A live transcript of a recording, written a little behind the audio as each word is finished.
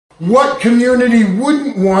What community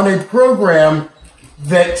wouldn't want a program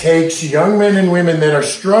that takes young men and women that are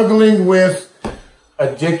struggling with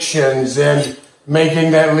addictions and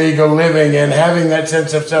making that legal living and having that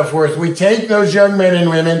sense of self-worth? We take those young men and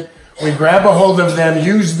women, we grab a hold of them,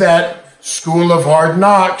 use that school of hard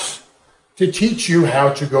knocks to teach you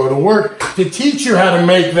how to go to work, to teach you how to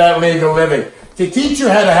make that legal living, to teach you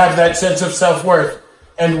how to have that sense of self-worth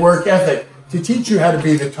and work ethic, to teach you how to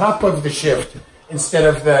be the top of the shift instead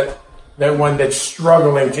of that one that's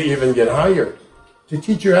struggling to even get hired, to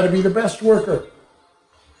teach you how to be the best worker.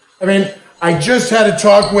 I mean, I just had a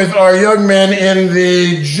talk with our young men in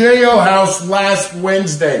the jailhouse last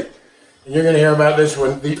Wednesday. And you're going to hear about this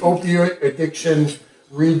one, the opioid addiction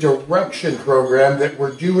redirection program that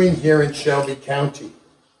we're doing here in Shelby County.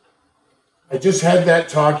 I just had that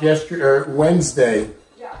talk Wednesday,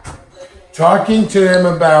 talking to him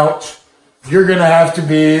about you're going to have to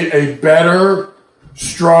be a better,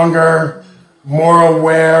 stronger, more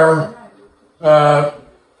aware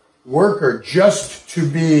worker just to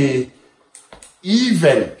be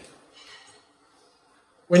even.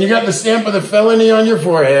 When you got the stamp of the felony on your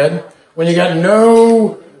forehead, when you got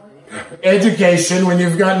no education, when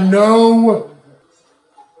you've got no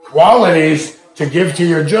qualities to give to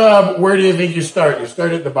your job, where do you think you start? You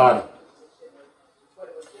start at the bottom.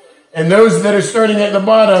 And those that are starting at the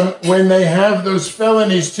bottom, when they have those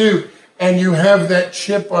felonies too, and you have that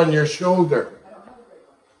chip on your shoulder,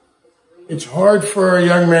 it's hard for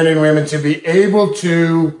young men and women to be able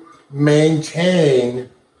to maintain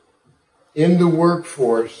in the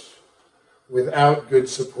workforce without good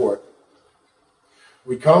support.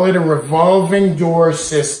 We call it a revolving door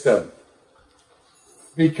system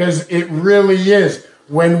because it really is.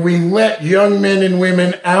 When we let young men and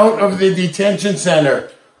women out of the detention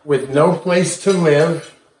center with no place to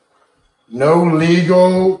live, no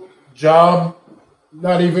legal job,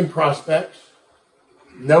 not even prospects,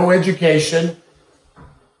 no education,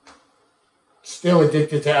 still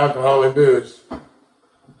addicted to alcohol and booze,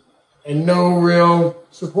 and no real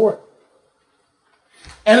support.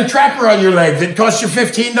 And a tracker on your leg that costs you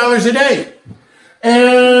 $15 a day.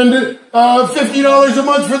 And $50 a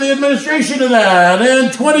month for the administration of that.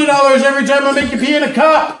 And $20 every time I make you pee in a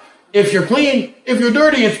cup. If you're clean, if you're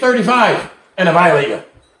dirty, it's $35. And I violate you.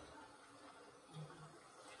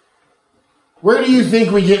 Where do you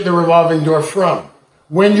think we get the revolving door from?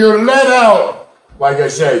 When you're let out, like I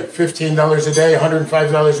say, $15 a day,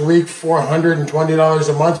 $105 a week, $420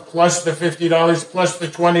 a month, plus the $50, plus the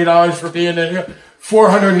 $20 for being in here,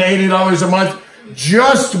 $480 a month,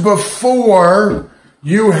 just before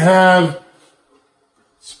you have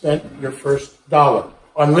spent your first dollar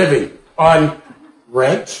on living, on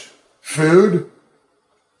rent, food,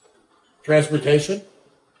 transportation.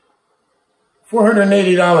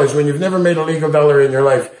 $480 when you've never made a legal dollar in your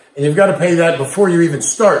life, and you've got to pay that before you even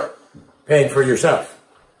start paying for yourself.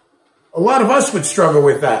 A lot of us would struggle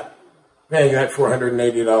with that, paying that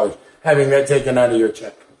 $480, having that taken out of your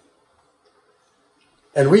check.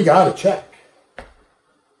 And we got a check.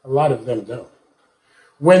 A lot of them don't.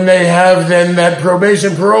 When they have then that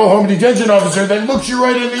probation, parole, home detention officer that looks you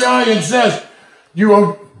right in the eye and says, you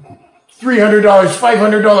owe $300,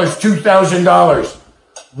 $500, $2,000.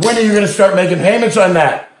 When are you going to start making payments on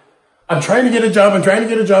that? I'm trying to get a job.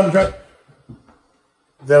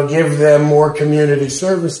 They'll give them more community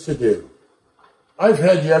service to do. I've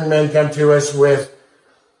had young men come to us with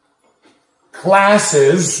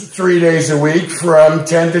classes 3 days a week from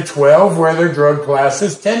 10 to 12, where they're drug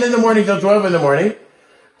classes, 10 in the morning till 12 in the morning.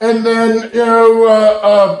 And then,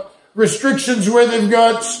 restrictions where they've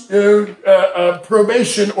got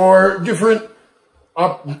probation or different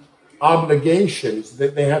obligations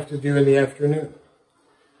that they have to do in the afternoon.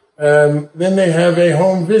 Then they have a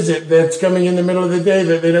home visit that's coming in the middle of the day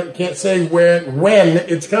that they can't say when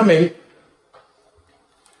it's coming.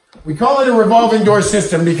 We call it a revolving door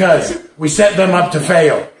system because we set them up to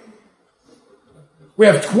fail. We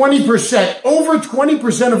have 20%, over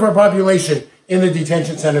 20% of our population in the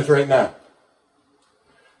detention centers right now.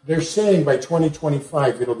 They're saying by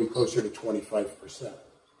 2025 it'll be closer to 25%.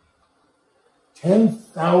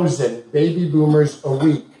 10,000 baby boomers a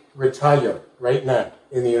week retire right now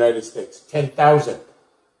in the United States. 10,000.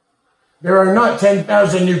 There are not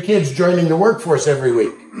 10,000 new kids joining the workforce every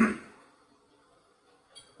week.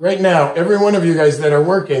 Right now, every one of you guys that are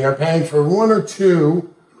working are paying for 1 or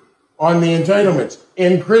 2 on the entitlements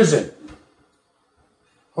in prison,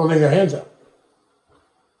 holding their hands up.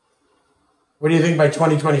 What do you think by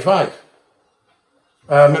 2025?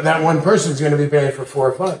 That one person's going to be paying for 4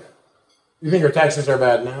 or 5. You think our taxes are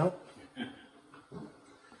bad now?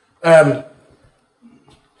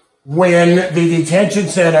 when the detention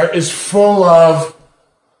center is full of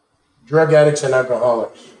drug addicts and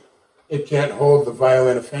alcoholics. It can't hold the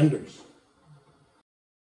violent offenders.